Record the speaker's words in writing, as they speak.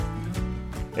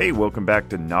Hey, welcome back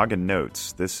to Noggin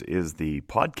Notes. This is the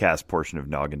podcast portion of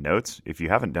Noggin Notes. If you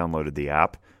haven't downloaded the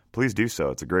app, please do so.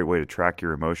 It's a great way to track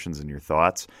your emotions and your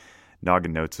thoughts.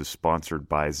 Noggin Notes is sponsored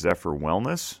by Zephyr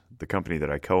Wellness, the company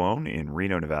that I co-own in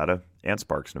Reno, Nevada, and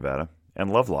Sparks, Nevada,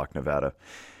 and Lovelock, Nevada,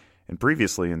 and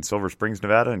previously in Silver Springs,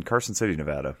 Nevada, and Carson City,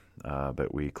 Nevada.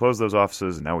 But we closed those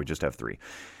offices, and now we just have 3.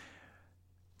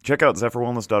 Check out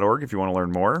zephyrwellness.org if you want to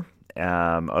learn more.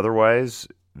 Otherwise,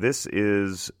 this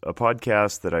is a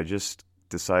podcast that I just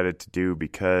decided to do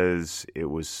because it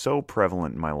was so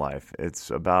prevalent in my life.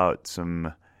 It's about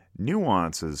some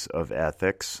nuances of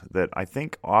ethics that I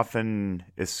think often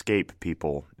escape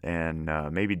people and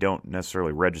maybe don't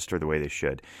necessarily register the way they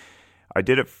should. I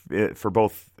did it for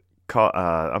both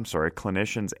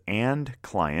clinicians and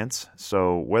clients.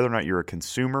 So whether or not you're a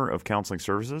consumer of counseling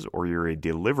services or you're a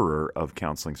deliverer of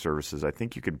counseling services, I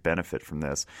think you could benefit from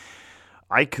this.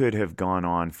 I could have gone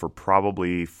on for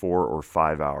probably 4 or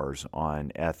 5 hours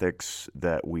on ethics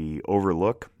that we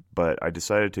overlook, but I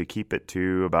decided to keep it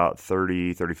to about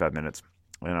 30, 35 minutes,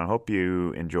 and I hope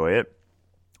you enjoy it.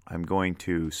 I'm going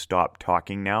to stop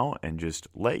talking now and just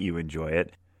let you enjoy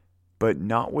it, but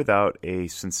not without a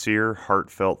sincere,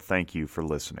 heartfelt thank you for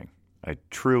listening. I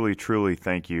truly, truly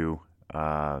thank you.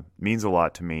 Means a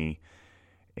lot to me,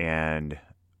 and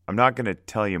I'm not going to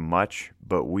tell you much,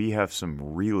 but we have some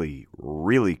really,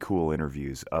 really cool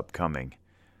interviews upcoming,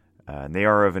 and they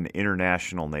are of an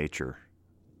international nature.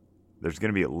 There's going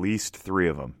to be at least 3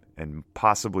 of them, and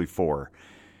possibly 4,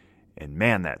 and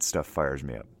man, that stuff fires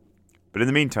me up. But in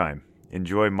the meantime,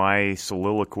 enjoy my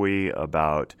soliloquy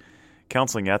about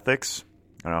counseling ethics,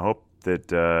 and I hope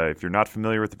that if you're not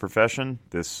familiar with the profession,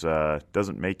 this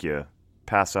doesn't make you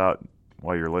pass out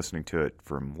while you're listening to it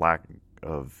from lack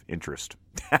of interest.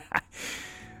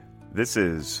 This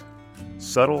is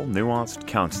Subtle, Nuanced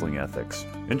Counseling Ethics.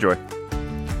 Enjoy.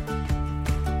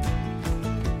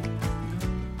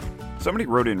 Somebody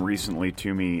wrote in recently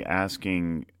to me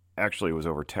asking, actually it was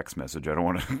over text message. I don't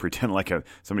want to pretend like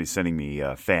somebody's sending me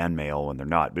fan mail when they're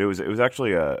not, but it was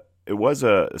actually it was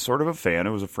a sort of a fan.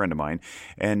 It was a friend of mine,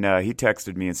 and he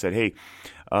texted me and said, "Hey,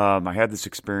 I had this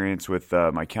experience with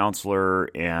my counselor,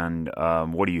 and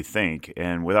what do you think?"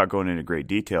 And without going into great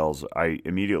details, I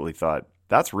immediately thought,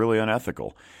 that's really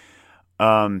unethical.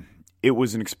 It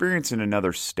was an experience in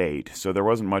another state, so there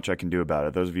wasn't much I can do about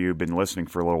it. Those of you who've been listening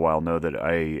for a little while know that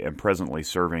I am presently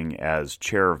serving as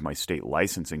chair of my state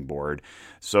licensing board.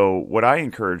 So what I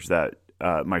encouraged that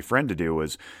my friend to do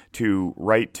was to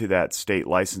write to that state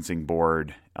licensing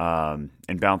board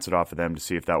and bounce it off of them to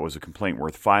see if that was a complaint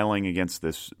worth filing against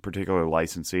this particular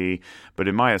licensee. But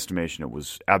in my estimation, it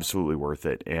was absolutely worth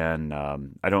it, and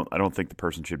I don't think the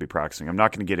person should be practicing. I'm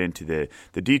not going to get into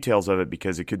the details of it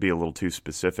because it could be a little too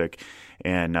specific,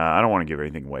 and I don't want to give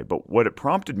anything away. But what it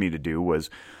prompted me to do was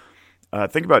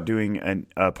think about doing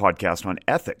a podcast on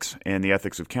ethics and the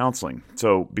ethics of counseling.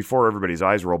 So before everybody's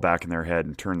eyes roll back in their head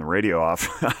and turn the radio off,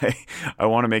 I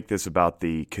want to make this about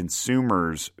the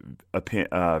consumer's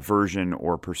version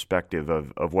or perspective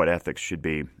of what ethics should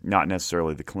be, not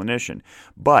necessarily the clinician.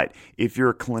 But if you're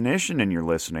a clinician and you're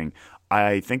listening,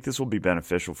 I think this will be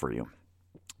beneficial for you.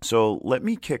 So let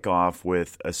me kick off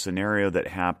with a scenario that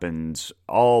happens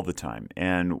all the time,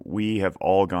 and we have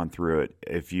all gone through it.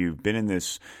 If you've been in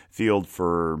this field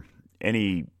for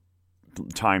any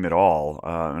time at all,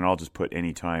 and I'll just put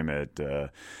any time at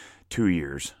 2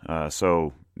 years,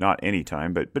 so not any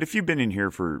time, but if you've been in here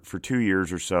for 2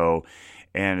 years or so,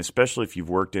 and especially if you've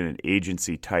worked in an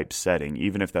agency-type setting,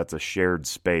 even if that's a shared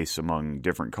space among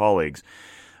different colleagues,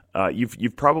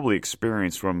 you've probably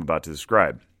experienced what I'm about to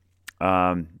describe.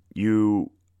 You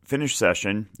finish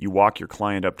session, you walk your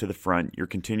client up to the front, you're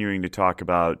continuing to talk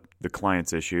about the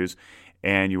client's issues,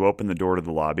 and you open the door to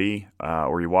the lobby,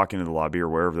 or you walk into the lobby or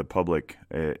wherever the public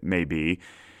may be,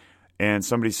 and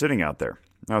somebody's sitting out there.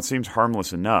 Now, it seems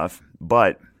harmless enough,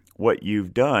 but what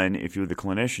you've done, if you're the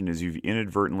clinician, is you've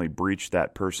inadvertently breached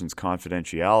that person's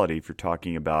confidentiality if you're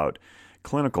talking about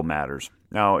clinical matters.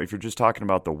 Now, if you're just talking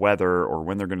about the weather or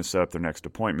when they're going to set up their next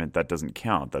appointment, that doesn't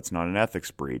count. That's not an ethics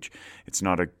breach. It's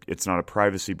not a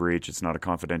privacy breach. It's not a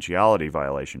confidentiality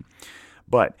violation.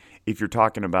 But if you're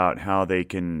talking about how they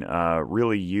can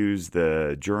really use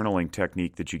the journaling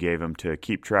technique that you gave them to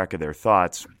keep track of their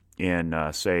thoughts in,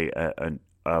 say,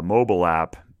 a mobile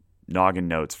app, Noggin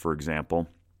Notes, for example,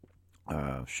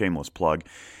 shameless plug,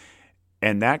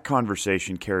 and that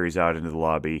conversation carries out into the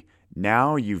lobby,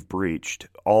 now you've breached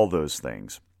all those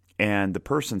things. And the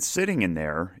person sitting in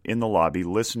there in the lobby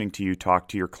listening to you talk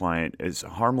to your client, as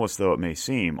harmless though it may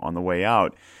seem on the way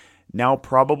out, now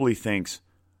probably thinks,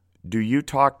 do you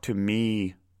talk to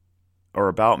me or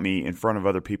about me in front of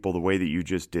other people the way that you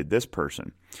just did this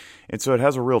person. And so it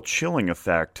has a real chilling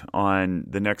effect on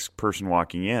the next person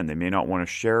walking in. They may not want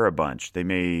to share a bunch. They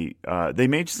may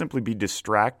simply be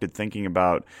distracted thinking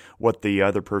about what the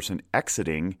other person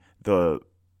exiting the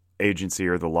agency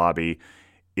or the lobby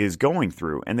is going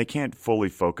through, and they can't fully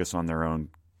focus on their own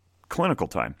clinical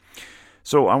time.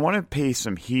 So I want to pay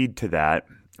some heed to that,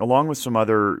 along with some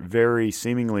other very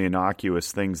seemingly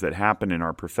innocuous things that happen in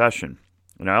our profession.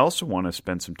 And I also want to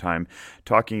spend some time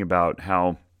talking about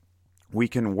how we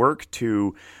can work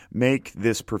to make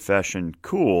this profession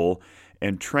cool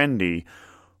and trendy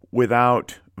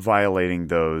without violating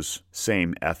those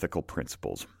same ethical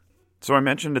principles. So I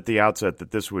mentioned at the outset that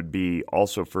this would be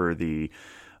also for the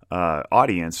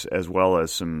audience as well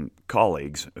as some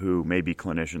colleagues who may be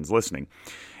clinicians listening.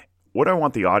 What I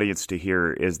want the audience to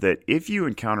hear is that if you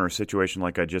encounter a situation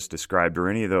like I just described, or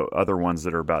any of the other ones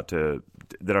that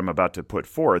I'm about to put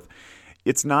forth,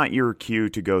 it's not your cue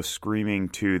to go screaming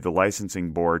to the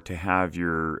licensing board to have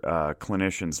your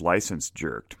clinician's license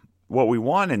jerked. What we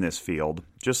want in this field,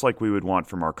 just like we would want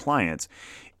from our clients,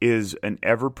 is an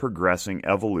ever-progressing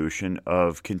evolution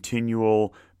of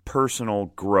continual personal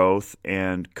growth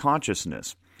and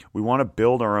consciousness. We want to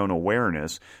build our own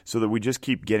awareness so that we just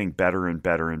keep getting better and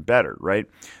better and better, right?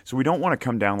 So we don't want to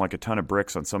come down like a ton of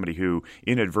bricks on somebody who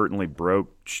inadvertently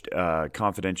broached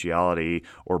confidentiality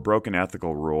or broke an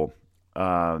ethical rule.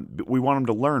 We want them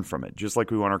to learn from it, just like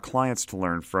we want our clients to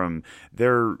learn from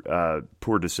their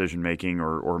poor decision-making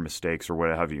or mistakes or what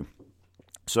have you.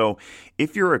 So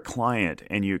if you're a client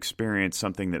and you experience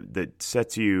something that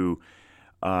sets you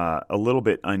a little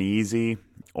bit uneasy,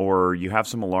 or you have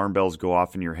some alarm bells go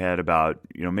off in your head about,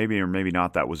 maybe or maybe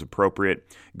not that was appropriate,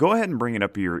 go ahead and bring it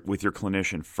up with your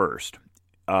clinician first.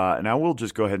 And I will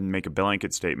just go ahead and make a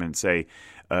blanket statement and say,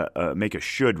 make a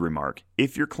should remark.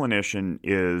 If your clinician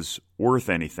is worth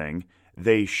anything,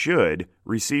 they should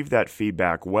receive that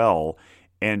feedback well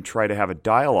and try to have a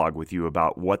dialogue with you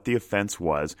about what the offense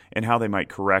was and how they might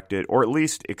correct it, or at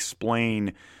least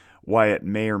explain why it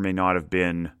may or may not have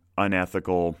been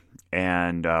unethical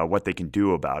and what they can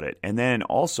do about it. And then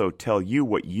also tell you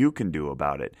what you can do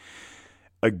about it.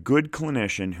 A good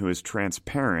clinician who is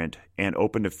transparent and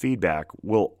open to feedback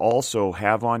will also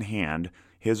have on hand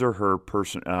his or her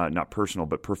professional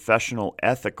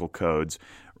ethical codes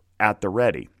at the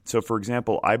ready. So, for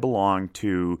example, I belong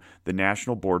to the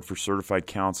National Board for Certified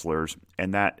Counselors,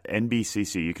 and that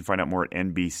NBCC, you can find out more at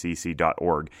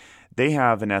nbcc.org. They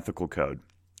have an ethical code.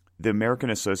 The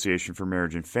American Association for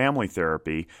Marriage and Family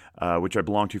Therapy, which I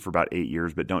belonged to for about 8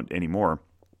 years but don't anymore,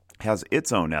 has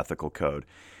its own ethical code.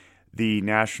 The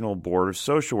National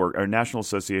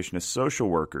Association of Social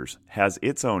Workers has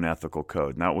its own ethical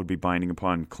code, and that would be binding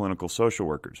upon clinical social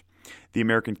workers. The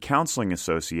American Counseling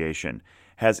Association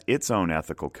has its own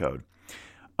ethical code,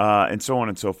 and so on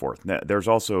and so forth. There's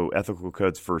also ethical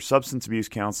codes for substance abuse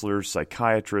counselors,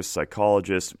 psychiatrists,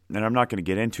 psychologists, and I'm not going to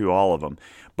get into all of them.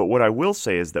 But what I will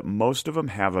say is that most of them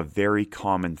have a very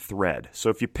common thread. So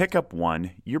if you pick up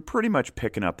one, you're pretty much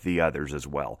picking up the others as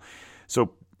well.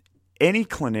 So any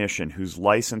clinician who's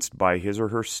licensed by his or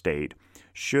her state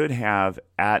should have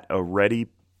at a ready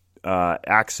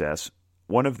access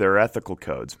one of their ethical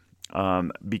codes.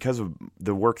 Because of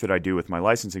the work that I do with my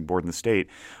licensing board in the state,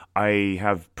 I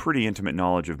have pretty intimate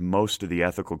knowledge of most of the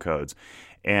ethical codes.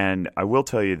 And I will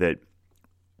tell you that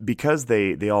because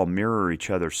they all mirror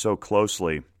each other so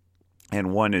closely,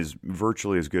 and one is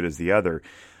virtually as good as the other,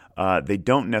 they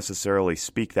don't necessarily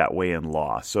speak that way in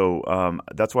law. So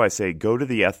that's why I say go to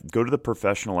the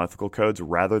professional ethical codes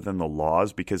rather than the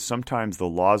laws, because sometimes the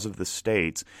laws of the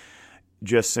states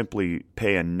just simply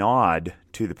pay a nod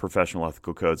to the professional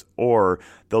ethical codes, or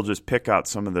they'll just pick out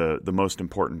some of the most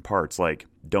important parts, like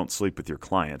don't sleep with your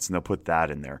clients, and they'll put that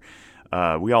in there.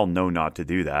 We all know not to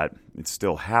do that. It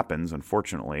still happens,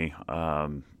 unfortunately,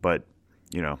 but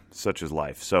such is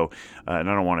life. So, and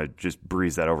I don't want to just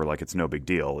breeze that over like it's no big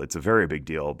deal. It's a very big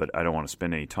deal, but I don't want to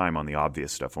spend any time on the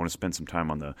obvious stuff. I want to spend some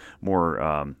time on the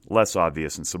more less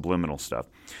obvious and subliminal stuff.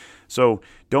 So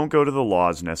don't go to the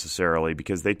laws necessarily,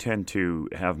 because they tend to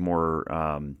have more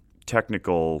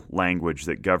technical language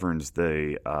that governs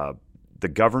the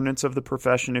governance of the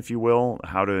profession, if you will,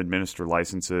 how to administer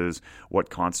licenses, what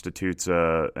constitutes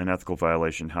an ethical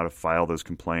violation, how to file those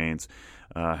complaints,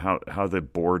 how the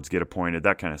boards get appointed,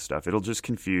 that kind of stuff. It'll just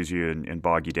confuse you and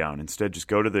bog you down. Instead, just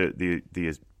go to the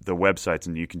websites,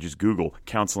 and you can just Google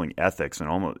counseling ethics, and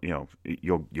almost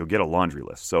you'll get a laundry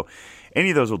list. So any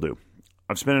of those will do.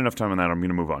 I've spent enough time on that. I'm going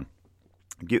to move on.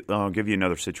 I'll give you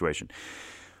another situation.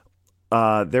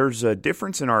 There's a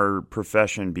difference in our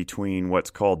profession between what's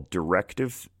called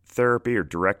directive therapy or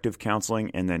directive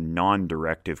counseling and then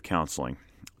non-directive counseling.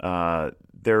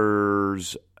 There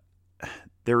is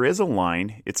a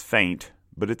line. It's faint,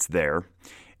 but it's there.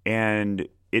 And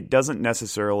it doesn't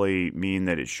necessarily mean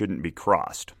that it shouldn't be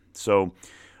crossed. So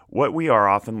what we are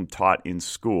often taught in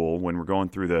school when we're going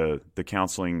through the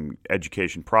counseling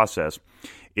education process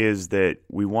is that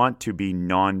we want to be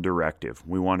non-directive.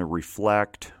 We want to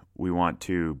reflect. We want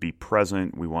to be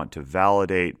present. We want to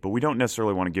validate. But we don't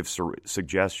necessarily want to give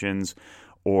suggestions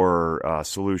or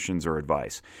solutions or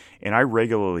advice. And I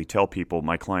regularly tell people,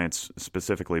 my clients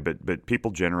specifically, but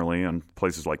people generally on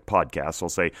places like podcasts, I'll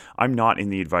say, I'm not in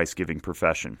the advice-giving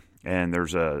profession. And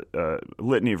there's a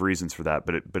litany of reasons for that,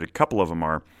 but a couple of them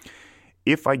are,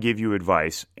 if I give you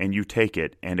advice and you take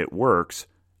it and it works,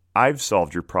 I've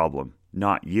solved your problem,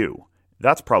 not you.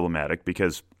 That's problematic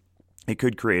because it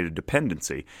could create a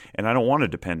dependency, and I don't want a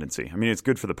dependency. I mean, it's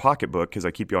good for the pocketbook because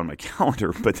I keep you on my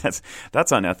calendar, but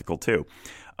that's unethical too.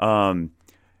 The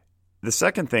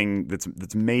second thing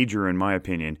that's major in my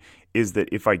opinion is that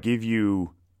if I give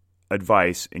you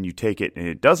advice and you take it and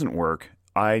it doesn't work,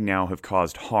 I now have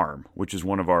caused harm, which is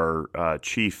one of our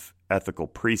chief ethical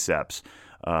precepts.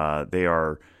 They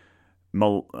are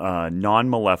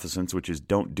non-maleficence, which is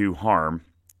don't do harm;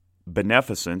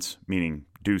 beneficence, meaning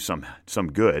do some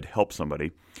good, help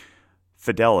somebody;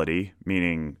 fidelity,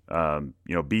 meaning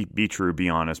be true, be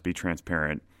honest, be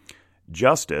transparent;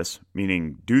 justice,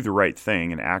 meaning do the right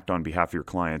thing and act on behalf of your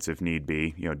clients if need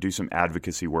be, do some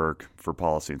advocacy work for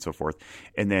policy and so forth;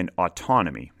 and then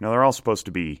autonomy. Now, they're all supposed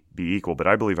to be equal, but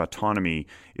I believe autonomy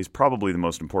is probably the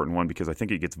most important one because I think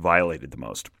it gets violated the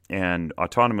most. And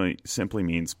autonomy simply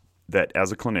means that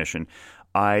as a clinician,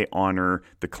 I honor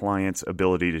the client's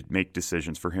ability to make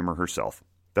decisions for him or herself.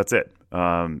 That's it.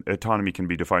 Autonomy can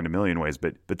be defined a million ways,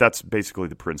 but that's basically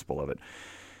the principle of it.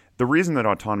 The reason that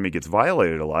autonomy gets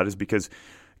violated a lot is because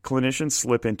clinicians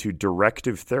slip into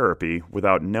directive therapy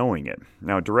without knowing it.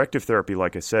 Now, directive therapy,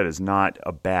 like I said, is not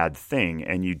a bad thing,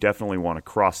 and you definitely want to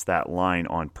cross that line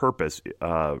on purpose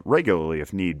regularly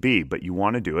if need be, but you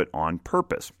want to do it on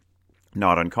purpose,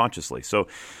 not unconsciously. So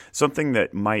something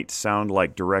that might sound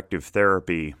like directive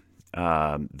therapy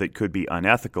that could be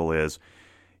unethical is,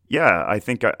 yeah, I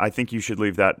think you should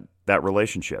leave that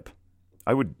relationship.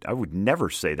 I would never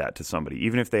say that to somebody,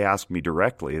 even if they asked me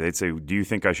directly. They'd say, "Do you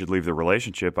think I should leave the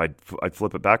relationship?" I'd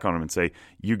flip it back on them and say,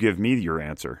 "You give me your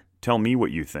answer. Tell me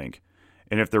what you think."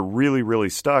 And if they're really, really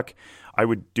stuck, I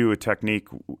would do a technique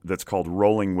that's called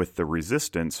rolling with the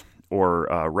resistance,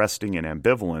 or resting in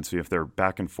ambivalence. If they're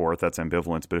back and forth, that's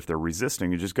ambivalence. But if they're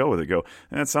resisting, you just go with it. Go,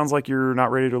 it sounds like you're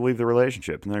not ready to leave the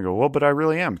relationship. And then I go, well, but I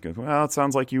really am. Go, well, it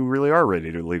sounds like you really are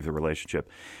ready to leave the relationship.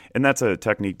 And that's a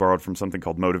technique borrowed from something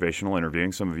called motivational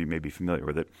interviewing. Some of you may be familiar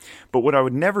with it. But what I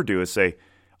would never do is say,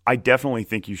 I definitely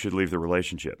think you should leave the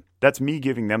relationship. That's me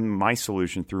giving them my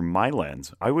solution through my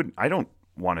lens. I don't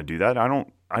want to do that. I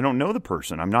don't know the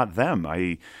person. I'm not them.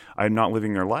 I'm not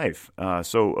living their life.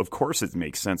 So of course it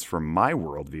makes sense from my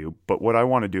worldview. But what I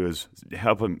want to do is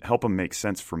help them make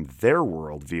sense from their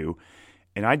worldview,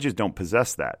 and I just don't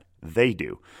possess that. They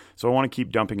do. So I want to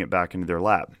keep dumping it back into their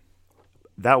lap.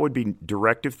 That would be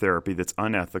directive therapy that's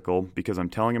unethical because I'm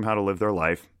telling them how to live their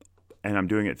life, and I'm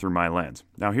doing it through my lens.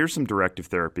 Now here's some directive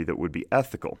therapy that would be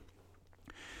ethical.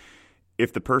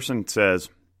 If the person says,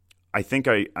 I think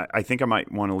I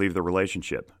might want to leave the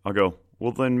relationship, I'll go,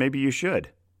 well, then maybe you should.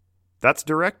 That's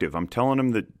directive. I'm telling them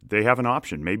that they have an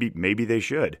option. Maybe they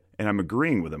should. And I'm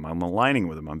agreeing with them. I'm aligning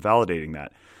with them. I'm validating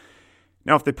that.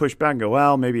 Now, if they push back and go,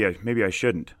 well, maybe I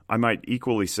shouldn't, I might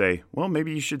equally say, well,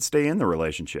 maybe you should stay in the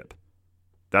relationship.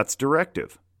 That's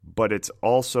directive. But it's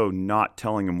also not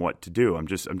telling them what to do. I'm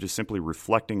just simply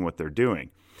reflecting what they're doing.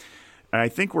 And I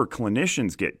think where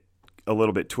clinicians get a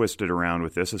little bit twisted around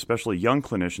with this, especially young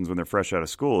clinicians when they're fresh out of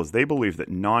school, is they believe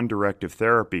that non-directive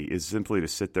therapy is simply to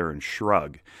sit there and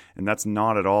shrug, and that's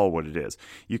not at all what it is.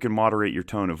 You can moderate your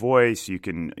tone of voice, you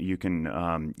can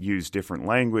use different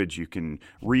language, you can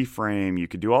reframe, you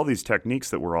can do all these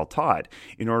techniques that we're all taught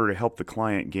in order to help the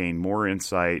client gain more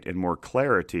insight and more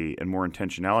clarity and more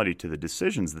intentionality to the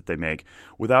decisions that they make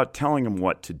without telling them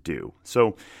what to do.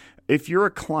 So if you're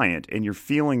a client and you're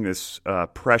feeling this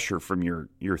pressure from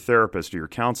your therapist or your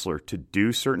counselor to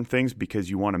do certain things because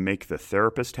you want to make the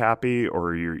therapist happy,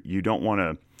 or you don't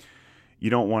want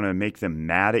to make them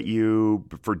mad at you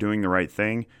for doing the right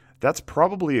thing, that's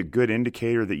probably a good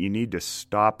indicator that you need to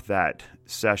stop that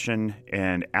session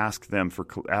and ask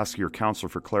your counselor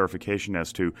for clarification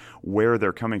as to where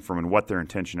they're coming from and what their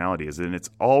intentionality is. And it's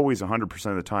always 100%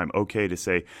 of the time okay to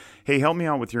say, hey, help me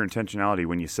out with your intentionality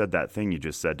when you said that thing you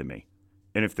just said to me.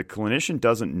 And if the clinician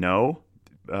doesn't know,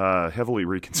 heavily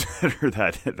reconsider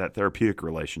that therapeutic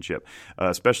relationship,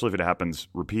 especially if it happens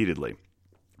repeatedly.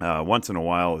 Once in a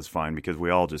while is fine because we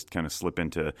all just kind of slip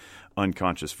into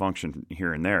unconscious function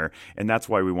here and there. And that's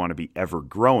why we want to be ever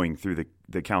growing through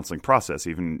the counseling process.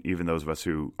 Even those of us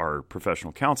who are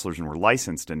professional counselors and we're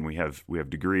licensed and we have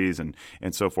degrees and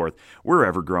so forth, we're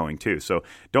ever growing too. So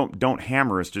don't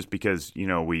hammer us just because,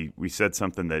 we said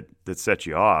something that set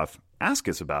you off. Ask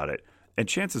us about it. And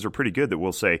chances are pretty good that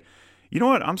we'll say, you know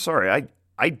what, I'm sorry,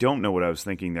 I don't know what I was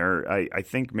thinking there. I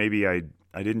think maybe I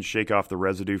didn't shake off the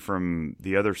residue from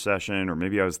the other session, or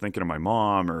maybe I was thinking of my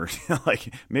mom, or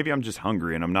like maybe I'm just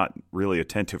hungry and I'm not really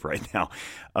attentive right now.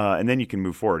 And then you can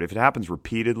move forward. If it happens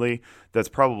repeatedly, that's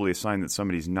probably a sign that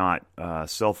somebody's not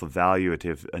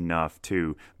self-evaluative enough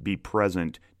to be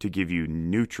present to give you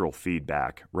neutral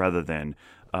feedback rather than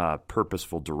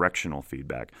purposeful directional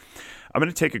feedback. I'm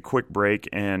going to take a quick break,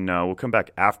 and we'll come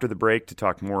back after the break to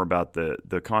talk more about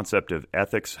the concept of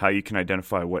ethics, how you can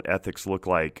identify what ethics look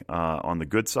like on the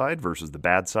good side versus the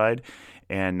bad side.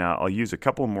 And I'll use a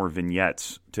couple more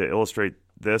vignettes to illustrate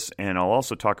this, and I'll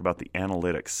also talk about the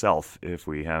analytic self if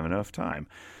we have enough time.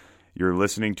 You're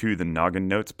listening to the Noggin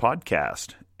Notes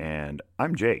podcast, and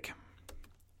I'm Jake.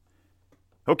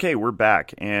 Okay, we're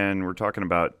back, and we're talking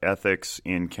about ethics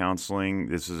in counseling.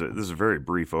 This is a very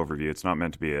brief overview. It's not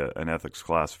meant to be an ethics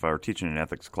class. If I were teaching an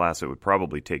ethics class, it would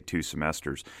probably take 2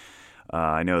 semesters.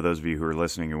 I know those of you who are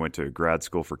listening who went to grad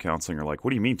school for counseling are like,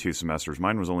 what do you mean 2 semesters?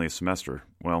 Mine was only a semester.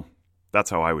 Well, that's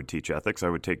how I would teach ethics. I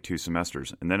would take 2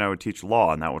 semesters. And then I would teach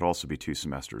law, and that would also be 2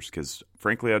 semesters because,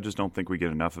 frankly, I just don't think we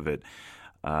get enough of it,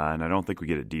 and I don't think we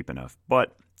get it deep enough.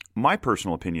 But my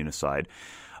personal opinion aside,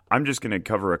 I'm just going to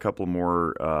cover a couple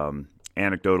more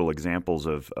anecdotal examples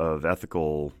of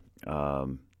ethical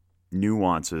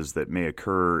nuances that may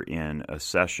occur in a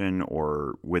session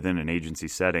or within an agency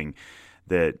setting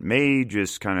that may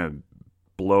just kind of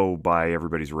blow by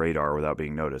everybody's radar without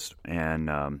being noticed. And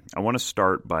I want to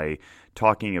start by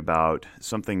talking about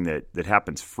something that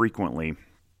happens frequently,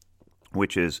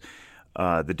 which is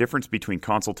the difference between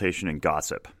consultation and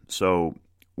gossip. So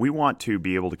we want to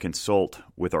be able to consult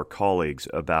with our colleagues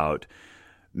about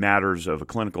matters of a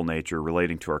clinical nature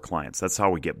relating to our clients. That's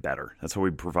how we get better. That's how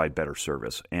we provide better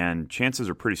service. And chances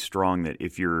are pretty strong that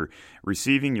if you're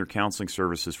receiving your counseling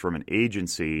services from an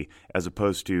agency as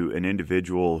opposed to an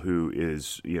individual who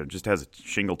is, just has a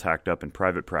shingle tacked up in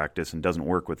private practice and doesn't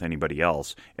work with anybody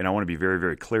else, and I want to be very,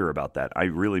 very clear about that. I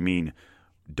really mean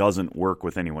doesn't work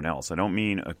with anyone else. I don't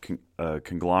mean a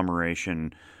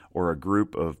conglomeration or a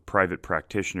group of private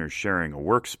practitioners sharing a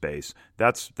workspace.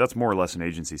 That's more or less an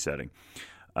agency setting.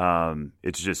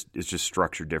 It's just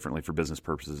structured differently for business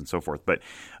purposes and so forth. But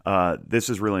this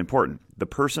is really important. The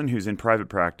person who's in private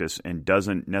practice and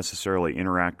doesn't necessarily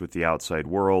interact with the outside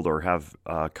world or have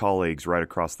colleagues right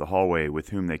across the hallway with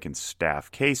whom they can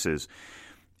staff cases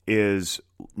is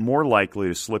more likely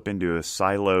to slip into a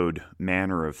siloed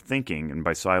manner of thinking. And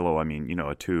by silo, I mean,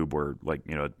 a tube where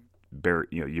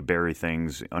you bury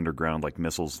things underground like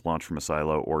missiles launched from a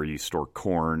silo, or you store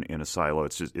corn in a silo.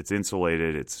 It's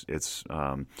insulated, it's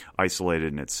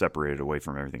isolated, and it's separated away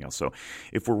from everything else. So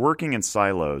if we're working in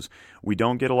silos, we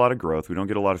don't get a lot of growth, we don't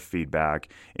get a lot of feedback,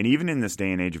 and even in this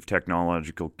day and age of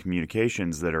technological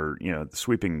communications that are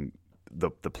sweeping the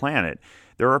planet,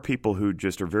 there are people who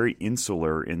just are very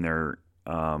insular in their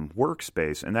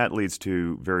workspace, and that leads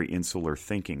to very insular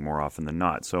thinking more often than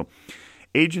not. So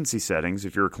agency settings,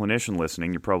 if you're a clinician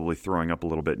listening, you're probably throwing up a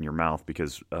little bit in your mouth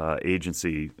because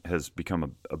agency has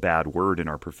become a bad word in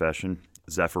our profession.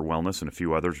 Zephyr Wellness and a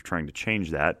few others are trying to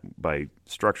change that by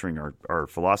structuring our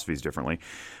philosophies differently.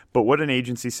 But what an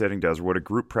agency setting does, or what a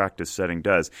group practice setting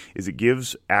does, is it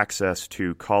gives access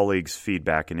to colleagues'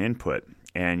 feedback and input.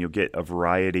 And you'll get a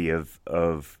variety of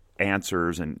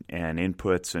answers and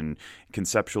inputs and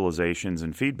conceptualizations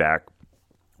and feedback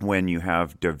when you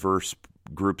have diverse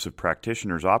groups of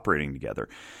practitioners operating together.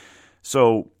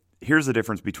 So here's the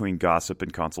difference between gossip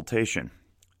and consultation.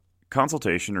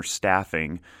 Consultation or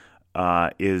staffing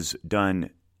is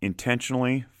done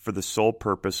intentionally for the sole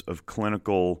purpose of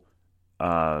clinical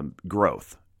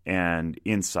growth and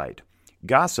insight.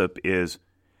 Gossip is,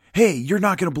 hey, you're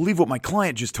not going to believe what my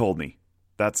client just told me.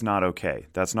 That's not okay.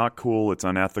 That's not cool. It's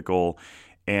unethical,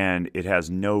 and it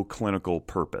has no clinical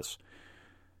purpose.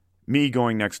 Me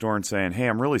going next door and saying, hey,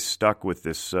 I'm really stuck with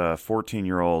this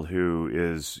 14-year-old who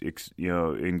is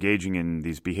engaging in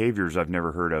these behaviors I've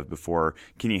never heard of before.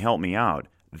 Can you help me out?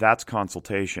 That's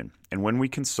consultation. And when we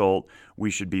consult, we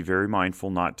should be very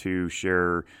mindful not to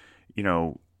share,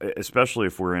 especially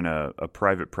if we're in a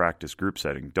private practice group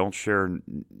setting, don't share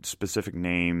specific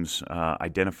names,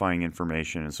 identifying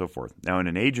information, and so forth. Now, in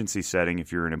an agency setting,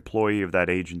 if you're an employee of that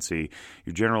agency,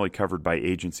 you're generally covered by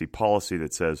agency policy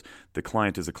that says the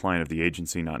client is a client of the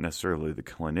agency, not necessarily the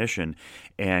clinician,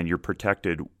 and you're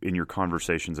protected in your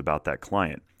conversations about that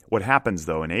client. What happens,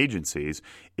 though, in agencies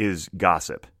is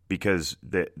gossip, because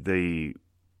the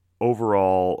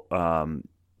overall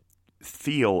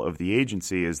feel of the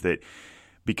agency is that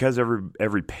because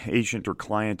every patient or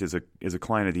client is a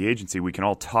client of the agency, we can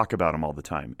all talk about them all the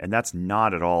time. And that's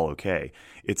not at all okay.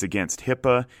 It's against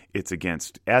HIPAA, it's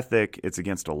against ethic, it's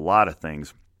against a lot of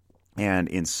things. And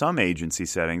in some agency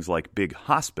settings, like big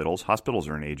hospitals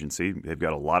are an agency, they've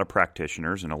got a lot of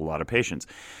practitioners and a lot of patients.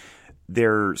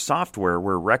 Their software,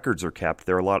 where records are kept,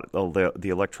 the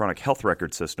electronic health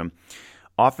record system,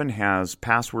 often has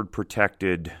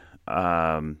password-protected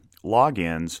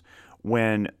logins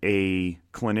when a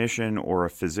clinician or a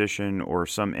physician or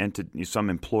some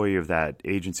employee of that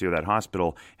agency or that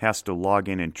hospital has to log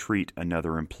in and treat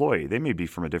another employee. They may be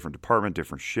from a different department,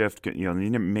 different shift. They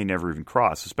may never even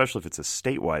cross, especially if it's a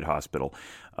statewide hospital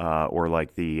or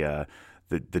like the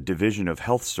Division of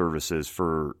Health Services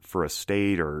for a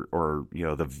state or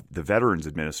the Veterans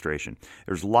Administration.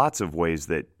 There's lots of ways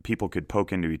that people could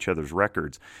poke into each other's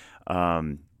records.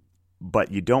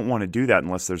 But you don't want to do that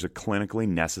unless there's a clinically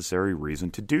necessary reason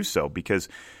to do so. Because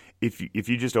if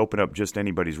you just open up just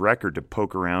anybody's record to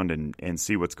poke around and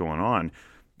see what's going on,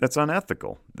 that's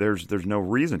unethical. There's no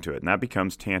reason to it, and that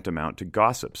becomes tantamount to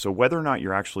gossip. So whether or not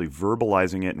you're actually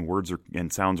verbalizing it and words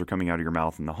and sounds are coming out of your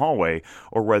mouth in the hallway,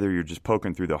 or whether you're just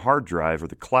poking through the hard drive or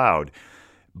the cloud,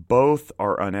 both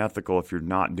are unethical if you're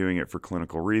not doing it for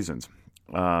clinical reasons.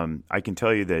 I can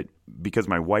tell you that because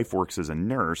my wife works as a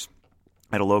nurse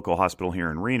at a local hospital here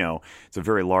in Reno. It's a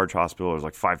very large hospital. There's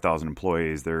like 5,000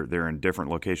 employees. They're in different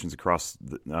locations across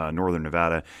northern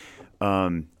Nevada.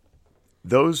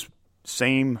 Those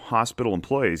same hospital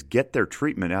employees get their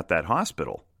treatment at that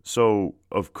hospital. So,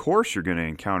 of course, you're going to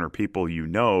encounter people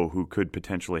who could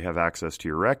potentially have access to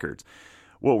your records.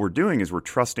 What we're doing is we're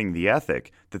trusting the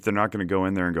ethic that they're not going to go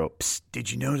in there and go, "Psst,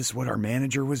 did you notice what our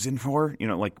manager was in for?"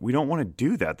 We don't want to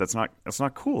do that. That's not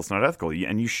cool. It's not ethical.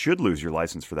 And you should lose your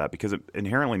license for that because it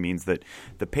inherently means that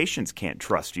the patients can't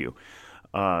trust you.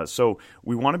 So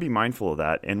we want to be mindful of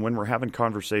that. And when we're having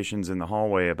conversations in the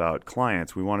hallway about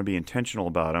clients, we want to be intentional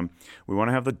about them. We want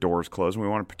to have the doors closed, and we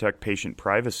want to protect patient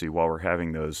privacy while we're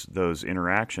having those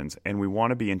interactions. And we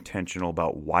want to be intentional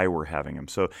about why we're having them.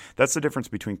 So that's the difference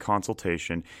between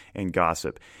consultation and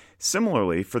gossip.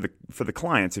 Similarly, for the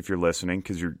clients, if you're listening,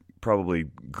 because you're probably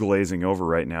glazing over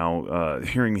right now,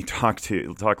 hearing me talk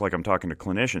like I'm talking to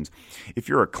clinicians. If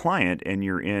you're a client and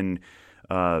you're in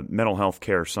mental health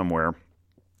care somewhere,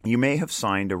 you may have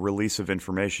signed a release of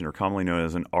information, or commonly known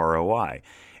as an ROI.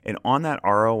 And on that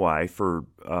ROI,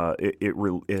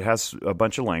 it has a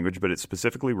bunch of language, but it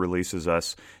specifically releases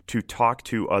us to talk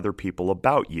to other people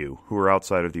about you who are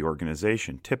outside of the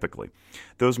organization, typically.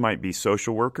 Those might be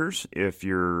social workers if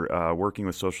you're working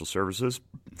with social services,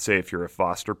 say if you're a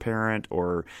foster parent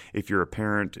or if you're a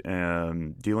parent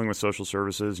dealing with social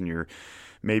services and you're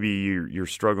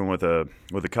struggling with a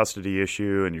custody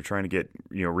issue and you're trying to get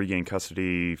regain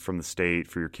custody from the state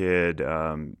for your kid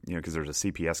because there's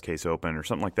a CPS case open or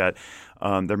something like that.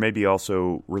 There may be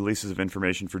also releases of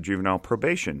information for juvenile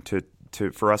probation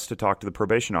for us to talk to the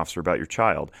probation officer about your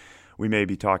child. We may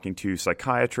be talking to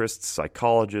psychiatrists,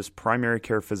 psychologists, primary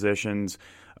care physicians,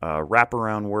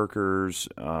 wraparound workers,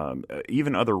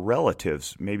 even other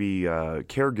relatives, maybe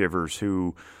caregivers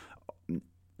who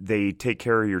they take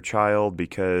care of your child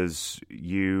because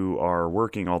you are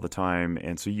working all the time,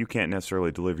 and so you can't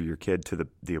necessarily deliver your kid to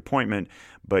the appointment,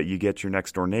 but you get your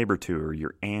next door neighbor to, or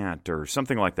your aunt, or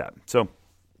something like that. So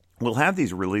we'll have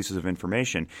these releases of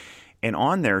information, and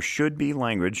on there should be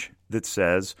language that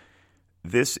says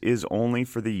this is only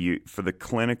for the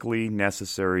clinically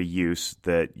necessary use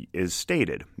that is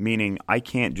stated, meaning I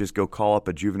can't just go call up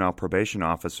a juvenile probation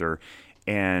officer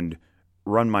and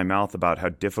run my mouth about how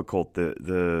difficult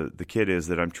the kid is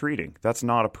that I'm treating. That's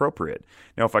not appropriate.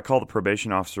 Now, if I call the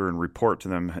probation officer and report to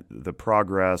them the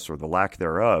progress or the lack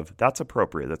thereof, that's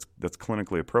appropriate. That's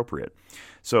clinically appropriate.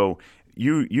 So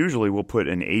you usually will put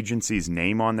an agency's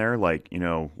name on there, like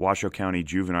Washoe County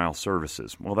Juvenile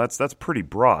Services. Well, that's pretty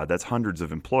broad. That's hundreds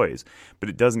of employees, but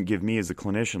it doesn't give me as a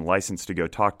clinician license to go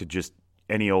talk to just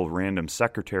any old random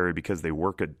secretary because they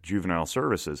work at Juvenile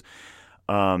Services.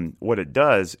 What it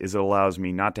does is it allows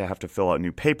me not to have to fill out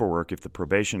new paperwork if the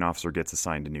probation officer gets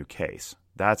assigned a new case.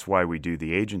 That's why we do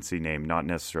the agency name, not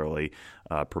necessarily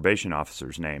probation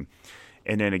officer's name.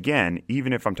 And then again,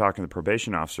 even if I'm talking to the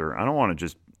probation officer, I don't want to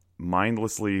just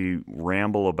mindlessly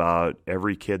ramble about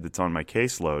every kid that's on my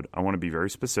caseload. I want to be very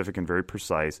specific and very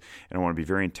precise, and I want to be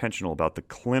very intentional about the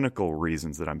clinical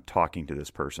reasons that I'm talking to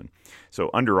this person. So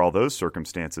under all those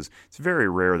circumstances, it's very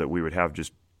rare that we would have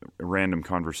just random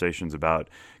conversations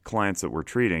about clients that we're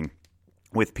treating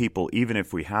with people, even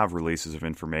if we have releases of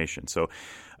information. So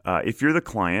if you're the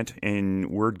client and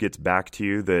word gets back to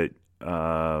you that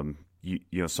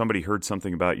somebody heard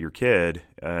something about your kid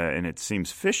and it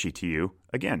seems fishy to you,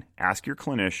 again, ask your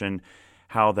clinician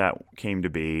how that came to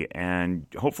be, and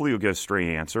hopefully you'll get a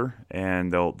straight answer,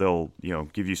 and they'll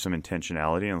give you some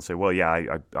intentionality, and they'll say, well,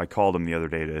 yeah, I called him the other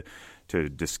day to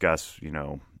discuss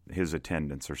his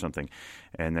attendance or something,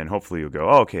 and then hopefully you'll go,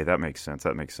 oh, okay, that makes sense.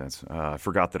 I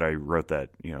forgot that I wrote that,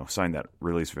 signed that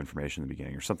release of information in the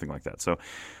beginning or something like that. So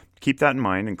keep that in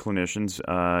mind, and clinicians,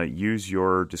 use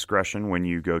your discretion when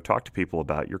you go talk to people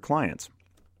about your clients.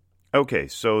 Okay,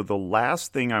 so the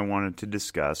last thing I wanted to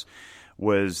discuss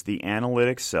was the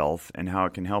analytic self and how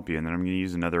it can help you, and then I'm going to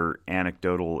use another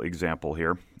anecdotal example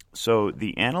here. So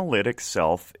the analytic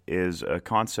self is a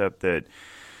concept that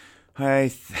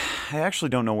I actually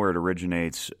don't know where it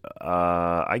originates.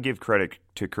 I give credit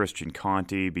to Christian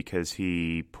Conte because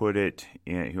he put it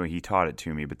in, he taught it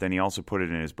to me, but then he also put it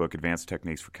in his book, Advanced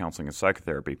Techniques for Counseling and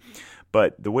Psychotherapy.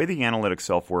 But the way the analytic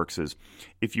self works is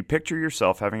if you picture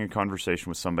yourself having a conversation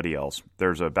with somebody else,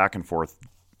 there's a back and forth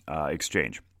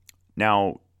exchange.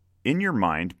 Now, in your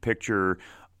mind, picture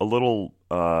a little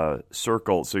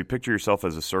circle. So you picture yourself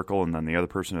as a circle and then the other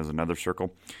person as another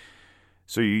circle.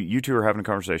 So you two are having a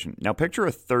conversation. Now picture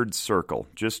a third circle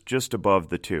just above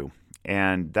the two.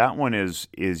 And that one is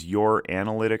your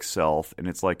analytic self, and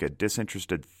it's like a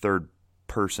disinterested third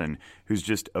person who's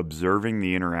just observing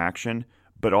the interaction,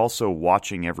 but also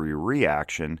watching every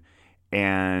reaction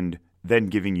and then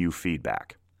giving you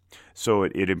feedback. So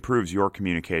it improves your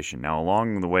communication. Now,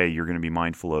 along the way, you're going to be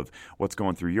mindful of what's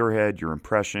going through your head, your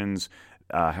impressions,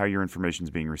 how your information is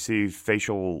being received,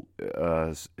 facial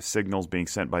signals being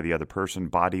sent by the other person,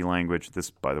 body language.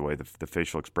 This, by the way, the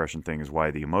facial expression thing is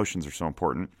why the emotions are so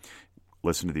important.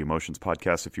 Listen to the Emotions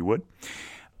podcast if you would.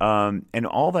 And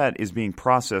all that is being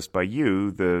processed by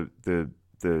you, the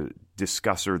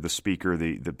discusser, the speaker,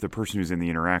 the person who's in the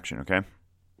interaction, okay?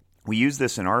 We use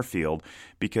this in our field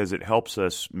because it helps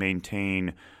us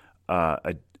maintain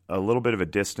a little bit of a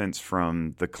distance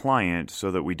from the client so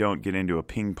that we don't get into a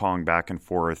ping-pong back and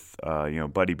forth,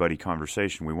 buddy-buddy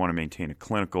conversation. We want to maintain a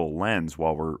clinical lens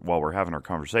while we're having our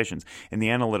conversations, and the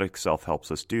analytic self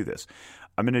helps us do this.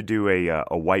 I'm going to do a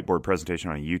whiteboard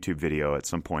presentation on a YouTube video at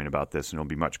some point about this, and it'll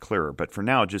be much clearer. But for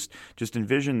now, just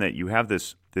envision that you have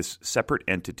this separate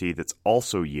entity that's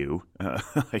also you,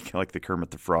 like the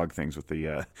Kermit the Frog things with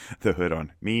the hood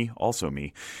on. Me, also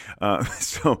me.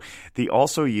 So the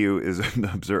also you is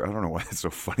observe. I don't know why that's so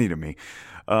funny to me,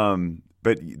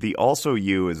 but the also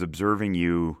you is observing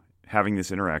you having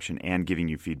this interaction and giving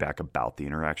you feedback about the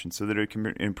interaction so that it can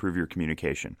improve your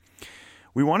communication.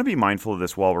 We want to be mindful of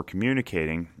this while we're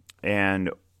communicating, and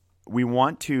we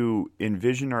want to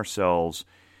envision ourselves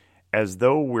as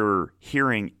though we're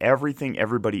hearing everything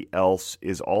everybody else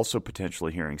is also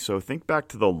potentially hearing. So think back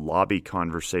to the lobby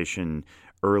conversation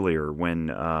earlier when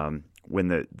the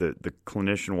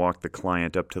clinician walked the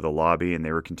client up to the lobby and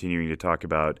they were continuing to talk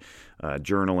about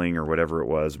journaling or whatever it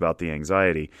was about the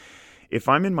anxiety. If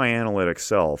I'm in my analytic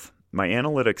self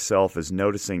is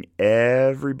noticing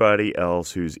everybody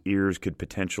else whose ears could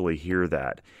potentially hear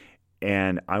that.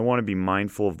 And I want to be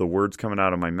mindful of the words coming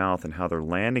out of my mouth and how they're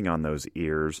landing on those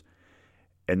ears.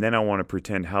 And then I want to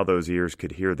pretend how those ears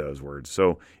could hear those words.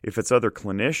 So if it's other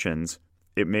clinicians,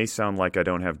 it may sound like I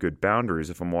don't have good boundaries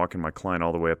if I'm walking my client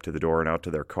all the way up to the door and out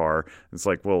to their car. It's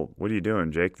like, well, what are you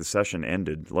doing, Jake? The session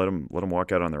ended. Let them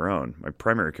walk out on their own. My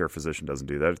primary care physician doesn't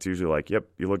do that. It's usually like, yep,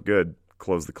 you look good.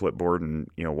 Close the clipboard and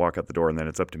walk out the door, and then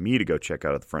it's up to me to go check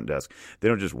out at the front desk. They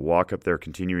don't just walk up there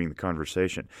continuing the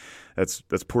conversation. That's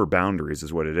poor boundaries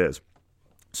is what it is.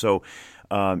 So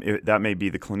that may be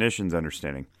the clinician's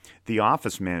understanding. The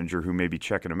office manager who may be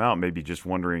checking them out may be just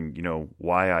wondering,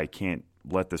 why I can't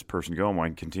let this person go and why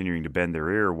I'm continuing to bend their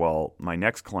ear while my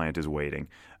next client is waiting.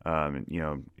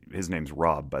 His name's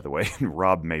Rob, by the way. And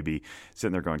Rob may be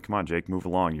sitting there going, come on, Jake, move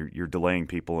along. You're delaying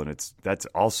people, and that's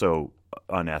also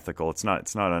unethical. It's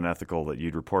not unethical that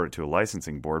you'd report it to a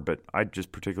licensing board, but I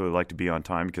just particularly like to be on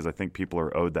time because I think people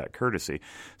are owed that courtesy.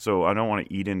 So I don't want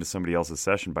to eat into somebody else's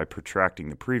session by protracting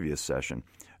the previous session.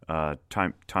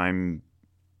 Time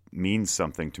means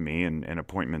something to me, and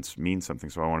appointments mean something,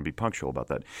 so I want to be punctual about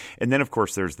that. And then, of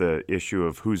course, there's the issue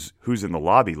of who's in the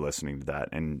lobby listening to that,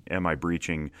 and am I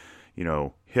breaching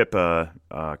HIPAA,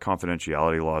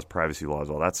 confidentiality laws, privacy laws,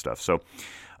 all that stuff. So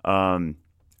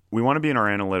we want to be in our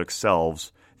analytic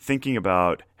selves, thinking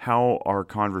about how our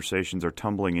conversations are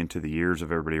tumbling into the ears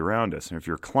of everybody around us. And if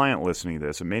you're a client listening to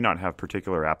this, it may not have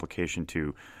particular application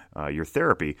to your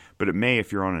therapy, but it may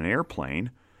if you're on an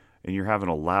airplane and you're having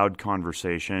a loud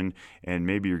conversation and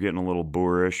maybe you're getting a little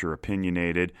boorish or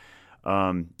opinionated.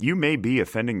 You may be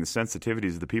offending the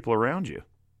sensitivities of the people around you.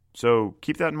 So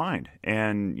keep that in mind,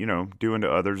 and do unto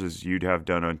others as you'd have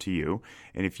done unto you.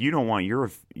 And if you don't want your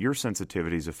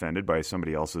sensitivities offended by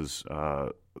somebody else's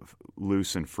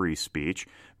loose and free speech,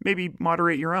 maybe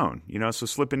moderate your own. So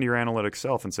slip into your analytic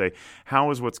self and say, how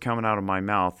is what's coming out of my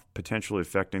mouth potentially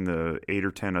affecting the 8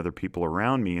 or 10 other people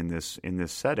around me in this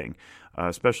setting?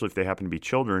 Especially if they happen to be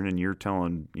children, and you're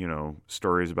telling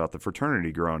stories about the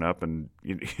fraternity growing up and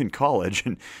in college,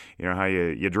 and how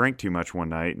you drank too much one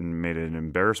night and made an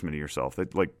embarrassment of yourself.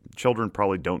 That, like, children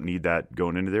probably don't need that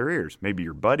going into their ears. Maybe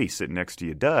your buddy sitting next to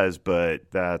you does,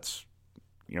 but that's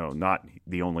not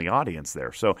the only audience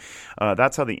there. So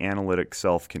that's how the analytic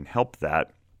self can help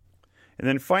that. And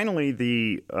then finally,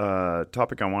 the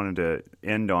topic I wanted to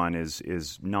end on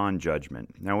is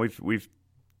non-judgment. Now we've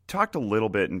talked a little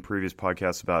bit in previous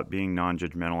podcasts about being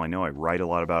non-judgmental. I know I write a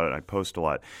lot about it. I post a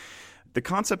lot. The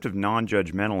concept of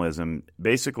non-judgmentalism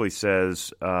basically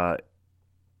says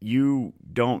you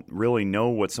don't really know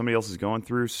what somebody else is going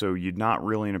through, so you're not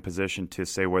really in a position to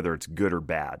say whether it's good or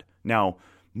bad. Now,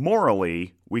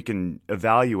 morally, we can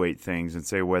evaluate things and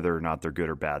say whether or not they're good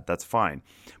or bad. That's fine.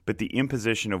 But the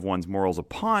imposition of one's morals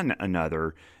upon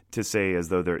another to say as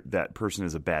though that person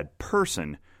is a bad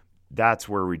person, that's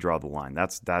where we draw the line.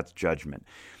 That's judgment.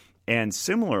 And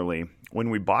similarly, when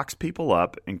we box people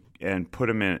up and put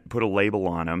a label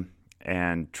on them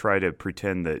and try to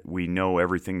pretend that we know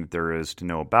everything that there is to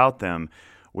know about them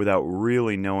without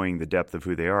really knowing the depth of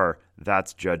who they are,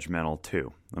 that's judgmental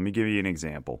too. Let me give you an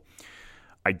example.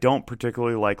 I don't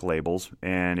particularly like labels,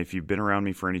 and if you've been around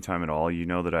me for any time at all, you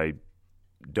know that I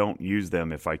don't use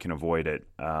them if I can avoid it.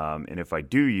 And if I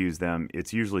do use them,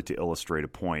 it's usually to illustrate a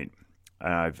point.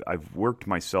 I've worked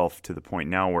myself to the point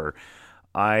now where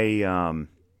I'm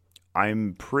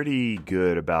pretty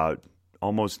good about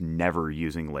almost never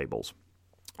using labels.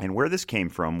 And where this came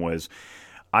from was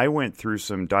I went through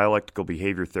some dialectical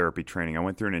behavior therapy training. I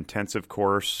went through an intensive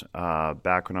course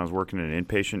back when I was working in an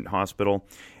inpatient hospital.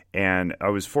 And I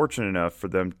was fortunate enough for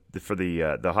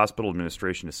the hospital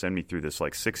administration to send me through this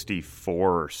like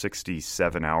 64 or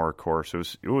 67 hour course.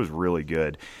 It was really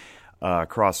good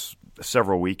across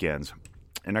several weekends.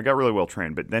 And I got really well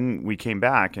trained. But then we came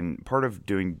back, and part of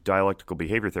doing dialectical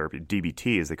behavior therapy,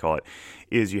 DBT as they call it,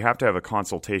 is you have to have a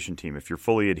consultation team. If you're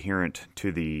fully adherent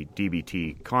to the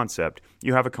DBT concept,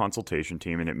 you have a consultation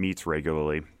team, and it meets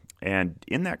regularly. And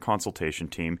in that consultation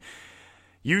team,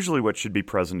 usually what should be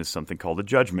present is something called a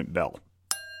judgment bell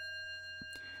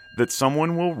that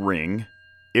someone will ring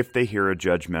if they hear a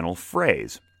judgmental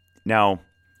phrase. Now,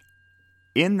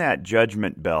 in that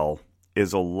judgment bell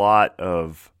is a lot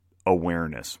of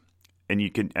awareness. And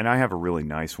I have a really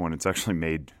nice one. It's actually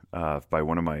made by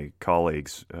one of my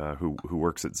colleagues who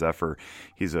works at Zephyr.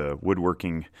 He's a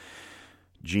woodworking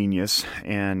genius,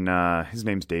 and his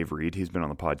name's Dave Reed. He's been on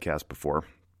the podcast before.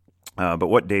 But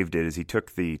what Dave did is he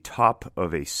took the top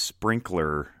of a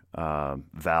sprinkler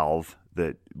valve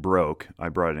that broke. I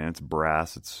brought it in. It's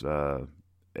brass.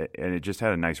 And it just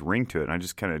had a nice ring to it. And I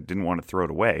just kind of didn't want to throw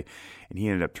it away. And he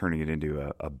ended up turning it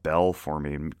into a bell for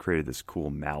me and created this cool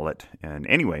mallet. And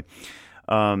anyway,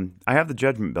 I have the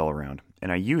judgment bell around,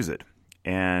 and I use it.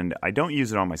 And I don't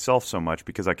use it on myself so much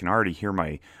because I can already hear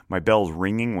my bells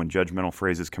ringing when judgmental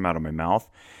phrases come out of my mouth.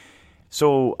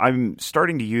 So I'm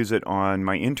starting to use it on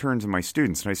my interns and my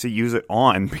students. And I say use it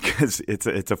on because it's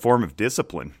a form of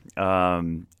discipline.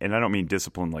 And I don't mean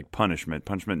discipline like punishment.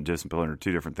 Punishment and discipline are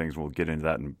two different things. We'll get into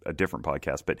that in a different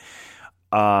podcast. But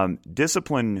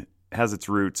discipline has its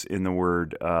roots in the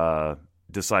word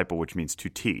disciple, which means to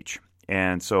teach.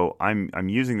 And so I'm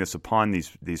using this upon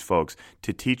these folks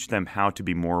to teach them how to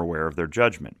be more aware of their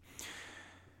judgment.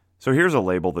 So here's a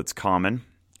label that's common,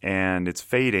 and it's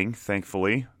fading,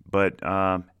 thankfully. But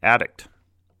addict.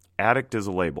 Addict is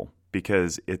a label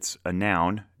because it's a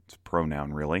noun. It's a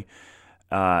pronoun, really.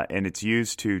 And it's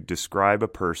used to describe a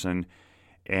person,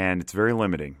 and it's very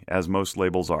limiting, as most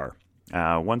labels are.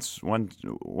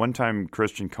 One time,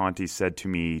 Christian Conti said to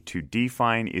me, to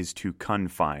define is to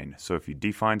confine. So if you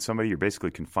define somebody, you're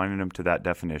basically confining them to that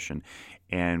definition.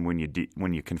 And when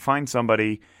you confine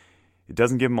somebody, it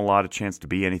doesn't give them a lot of chance to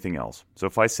be anything else. So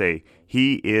if I say,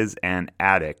 he is an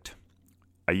addict,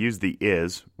 I use the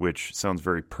is, which sounds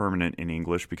very permanent in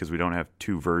English because we don't have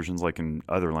two versions like in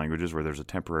other languages where there's a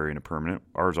temporary and a permanent.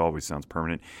 Ours always sounds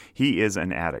permanent. He is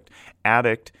an addict.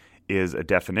 Addict is a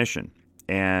definition,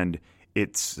 and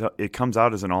it comes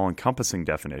out as an all-encompassing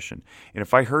definition. And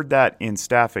if I heard that in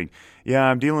staffing, yeah,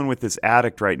 I'm dealing with this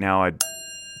addict right now, I'd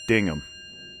ding them.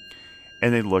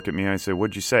 And they'd look at me and I'd say,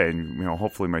 what'd you say? And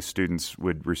hopefully my students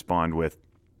would respond with,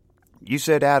 you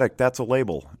said addict, that's a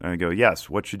label. And I go, yes,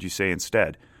 what should you say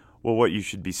instead? Well, what you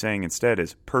should be saying instead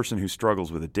is person who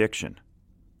struggles with addiction.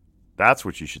 That's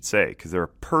what you should say, because they're a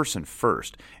person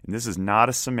first. And this is not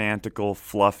a semantical,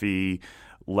 fluffy,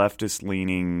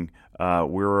 leftist-leaning,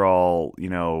 we're all,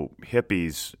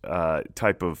 hippies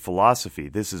type of philosophy.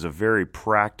 This is a very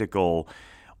practical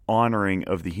honoring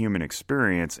of the human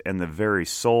experience and the very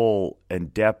soul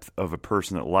and depth of a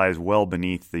person that lies well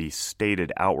beneath the stated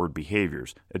outward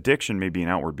behaviors. Addiction may be an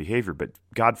outward behavior, but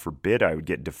God forbid I would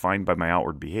get defined by my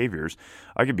outward behaviors.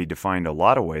 I could be defined a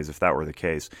lot of ways if that were the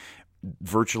case.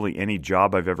 Virtually any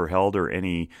job I've ever held or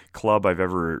any club I've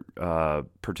ever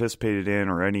participated in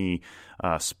or any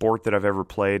sport that I've ever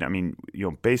played. I mean,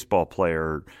 baseball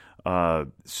player,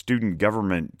 student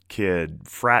government kid,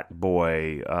 frat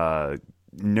boy,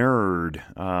 nerd,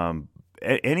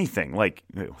 anything. Like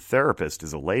therapist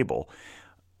is a label,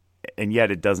 and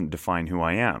yet it doesn't define who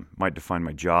I am. It might define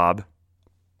my job,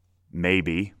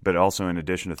 maybe, but also in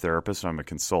addition to therapist, I'm a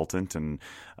consultant and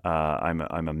I'm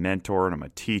a mentor and I'm a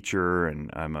teacher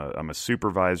and I'm a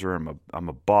supervisor. I'm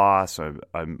a boss.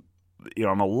 I'm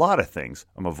a lot of things.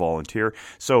 I'm a volunteer.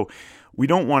 So we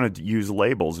don't want to use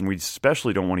labels, and we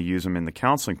especially don't want to use them in the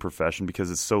counseling profession because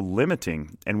it's so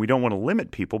limiting. And we don't want to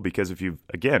limit people because if you've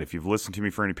listened to me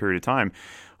for any period of time,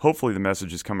 hopefully the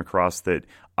message has come across that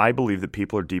I believe that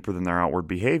people are deeper than their outward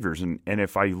behaviors. And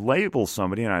if I label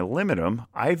somebody and I limit them,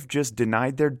 I've just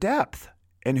denied their depth.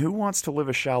 And who wants to live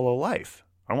a shallow life?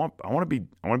 I want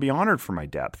to be honored for my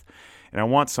depth. And I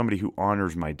want somebody who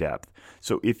honors my depth.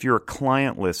 So if you're a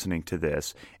client listening to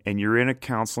this and you're in a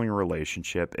counseling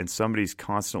relationship and somebody's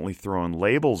constantly throwing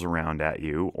labels around at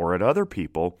you or at other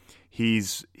people,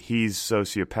 he's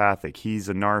sociopathic, he's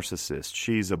a narcissist,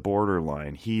 she's a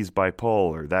borderline, he's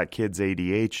bipolar, that kid's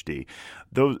ADHD.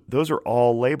 Those are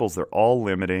all labels. They're all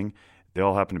limiting. They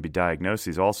all happen to be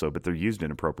diagnoses also, but they're used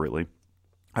inappropriately.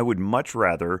 I would much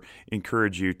rather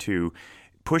encourage you to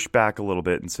push back a little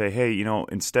bit and say, hey,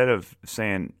 instead of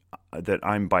saying that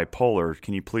I'm bipolar,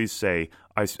 can you please say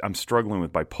I'm struggling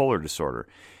with bipolar disorder?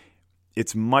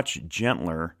 It's much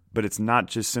gentler, but it's not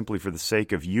just simply for the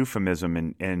sake of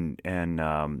euphemism and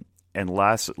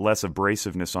less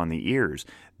abrasiveness on the ears.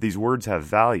 These words have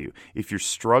value. If you're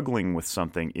struggling with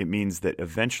something, it means that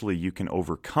eventually you can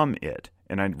overcome it.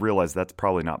 And I realize that's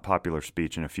probably not popular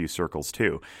speech in a few circles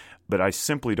too. But I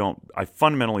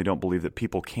fundamentally don't believe that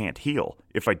people can't heal.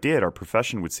 If I did, our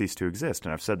profession would cease to exist.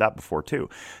 And I've said that before too.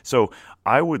 So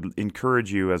I would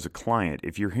encourage you as a client,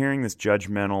 if you're hearing this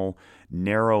judgmental,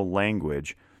 narrow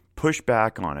language, push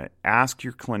back on it. Ask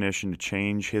your clinician to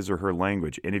change his or her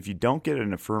language. And if you don't get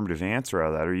an affirmative answer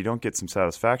out of that or you don't get some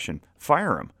satisfaction,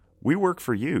 fire him. We work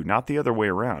for you, not the other way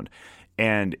around.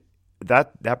 And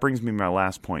that brings me to my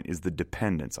last point is the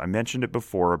dependence. I mentioned it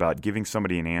before about giving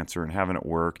somebody an answer and having it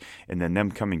work and then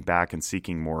them coming back and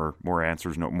seeking more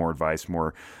answers, more advice,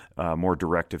 more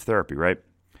directive therapy, right?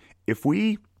 If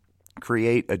we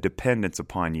create a dependence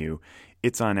upon you,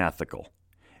 it's unethical.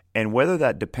 And whether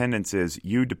that dependence is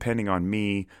you depending on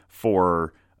me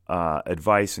for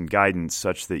advice and guidance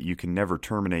such that you can never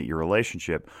terminate your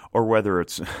relationship, or whether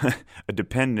it's a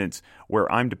dependence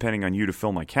where I'm depending on you to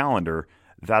fill my calendar,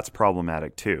 that's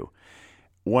problematic too.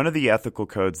 One of the ethical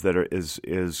codes that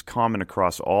is common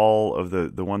across all of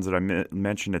the ones that I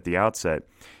mentioned at the outset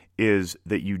is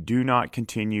that you do not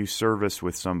continue service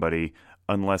with somebody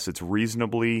unless it's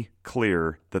reasonably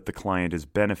clear that the client is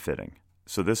benefiting.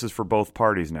 So this is for both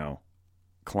parties now,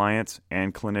 clients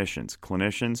and clinicians.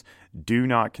 Clinicians, do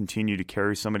not continue to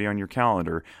carry somebody on your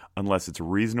calendar unless it's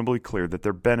reasonably clear that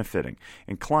they're benefiting.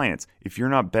 And clients, if you're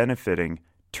not benefiting,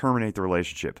 terminate the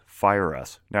relationship, fire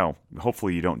us. Now,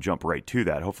 hopefully you don't jump right to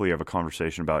that. Hopefully you have a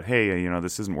conversation about, hey,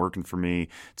 this isn't working for me.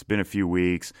 It's been a few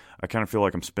weeks. I kind of feel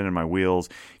like I'm spinning my wheels.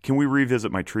 Can we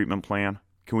revisit my treatment plan?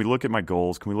 Can we look at my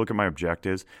goals? Can we look at my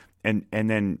objectives? And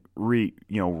then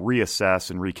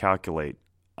reassess and recalculate.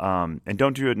 And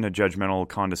don't do it in a judgmental,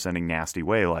 condescending, nasty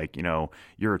way like,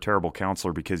 you're a terrible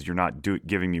counselor because you're not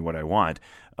giving me what I want.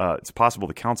 It's possible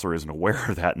the counselor isn't aware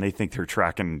of that and they think they're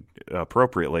tracking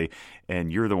appropriately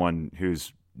and you're the one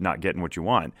who's not getting what you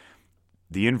want.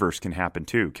 the inverse can happen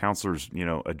too. Counselors,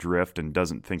 adrift and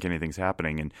doesn't think anything's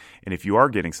happening. And if you are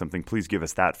getting something, please give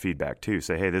us that feedback too.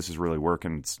 Say, hey, this is really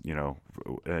working,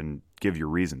 and give your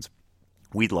reasons.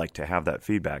 We'd like to have that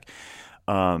feedback.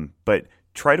 But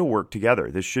try to work together.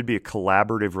 This should be a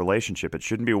collaborative relationship. It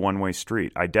shouldn't be a one-way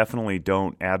street. I definitely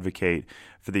don't advocate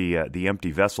for the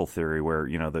empty vessel theory where,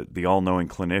 the all-knowing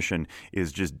clinician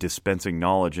is just dispensing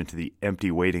knowledge into the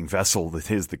empty waiting vessel that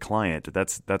is the client.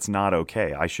 That's not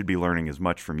okay. I should be learning as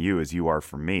much from you as you are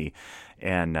from me.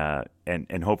 And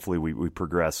hopefully we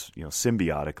progress,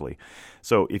 symbiotically.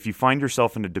 So if you find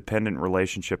yourself in a dependent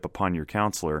relationship upon your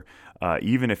counselor,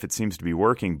 even if it seems to be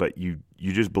working, but you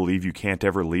just believe you can't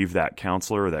ever leave that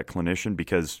counselor or that clinician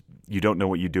because you don't know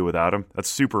what you do without them, that's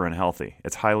super unhealthy.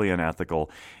 It's highly unethical,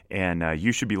 and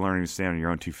you should be learning to stand on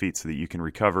your own 2 feet so that you can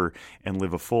recover and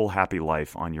live a full, happy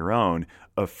life on your own,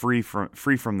 free from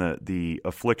the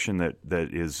affliction that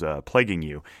is plaguing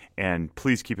you. And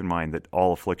please keep in mind that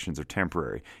all afflictions are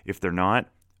temporary. If they're not,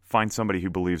 find somebody who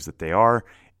believes that they are,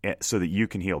 so that you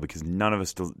can heal, because none of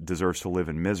us deserves to live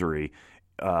in misery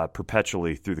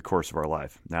perpetually through the course of our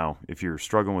life. Now, if you're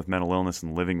struggling with mental illness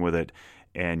and living with it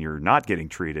and you're not getting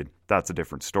treated, that's a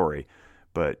different story.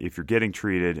 But if you're getting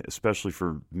treated, especially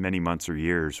for many months or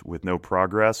years with no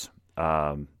progress,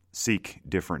 seek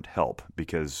different help,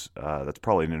 because that's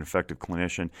probably an ineffective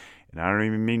clinician. And I don't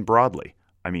even mean broadly.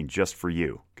 I mean just for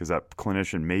you, because that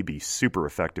clinician may be super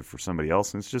effective for somebody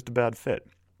else and it's just a bad fit.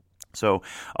 So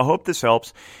I hope this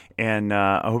helps, and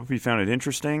I hope you found it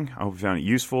interesting. I hope you found it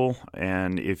useful,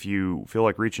 and if you feel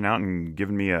like reaching out and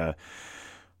giving me a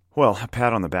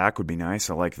pat on the back would be nice.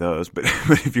 I like those. But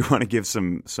if you want to give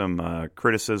some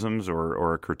criticisms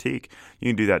or a critique, you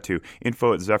can do that too.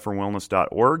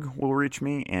 info@zephyrwellness.org will reach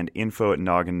me, and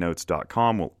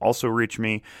info@nogginnotes.com will also reach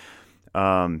me.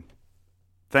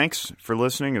 Thanks for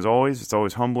listening, as always. It's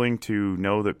always humbling to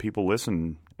know that people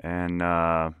listen,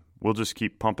 and we'll just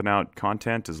keep pumping out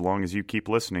content as long as you keep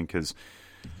listening, because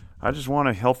I just want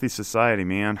a healthy society,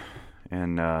 man.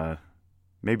 And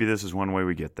maybe this is one way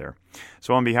we get there.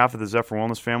 So on behalf of the Zephyr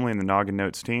Wellness family and the Noggin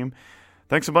Notes team,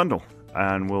 thanks a bundle,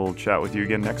 and we'll chat with you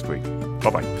again next week.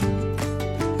 Bye-bye.